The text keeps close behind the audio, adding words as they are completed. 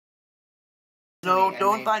No,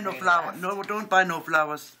 don't buy no flowers. No, don't buy no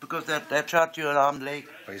flowers because they charge you an arm and leg.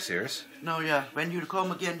 Are you serious? No, yeah. When you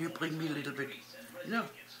come again, you bring me a little bit. You know,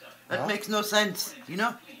 that makes no sense. You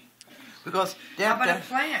know, because how about a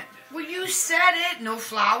plant? Well, you said it. No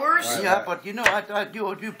flowers. Right, yeah, but you know,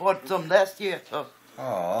 you bought some last year, so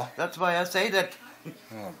that's why I say that.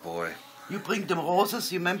 Oh boy. You bring them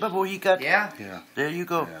roses. You remember what he got? Yeah. Yeah. There you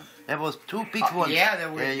go. Yeah. There was 2 big ones. Yeah, they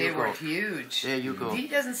were huge. There you go. He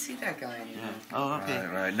doesn't see that guy anymore. Yeah. Oh, okay.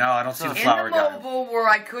 Right. No, I don't see the flower guy. In the mobile where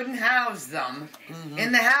I couldn't house them,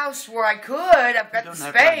 in the house where I could, I've got the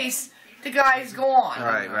space. The guy's gone.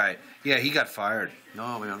 Right. Yeah, he got fired.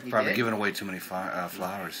 No, we don't. Probably giving away too many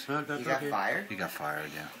flowers. No, he got fired? He got fired,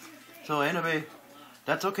 yeah. So anyway,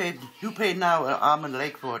 that's okay. You pay now an arm and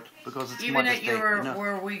leg for it because it's even at your you know?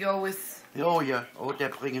 where we go with. Oh yeah. Oh, they're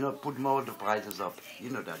putting all the prices up.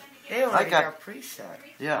 You know that. They already got preset.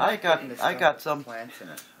 Yeah, I got some. Plants in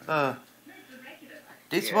it.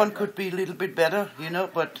 This one could be a little bit better, you know,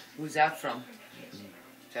 but. Who's that from?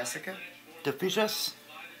 Jessica? The Fishers.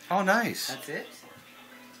 Oh, nice. That's it?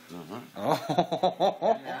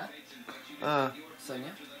 Oh.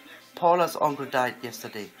 Sonia? Paula's uncle died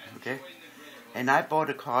yesterday, okay? And I bought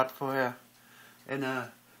a card for her and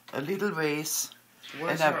a little vase.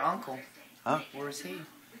 Where's her uncle? Huh? Where's he?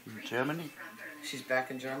 In Germany. She's back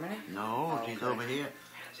in Germany? No, she's over here.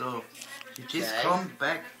 So, she just come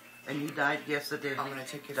back and he died yesterday. I'm going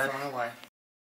to take your phone away.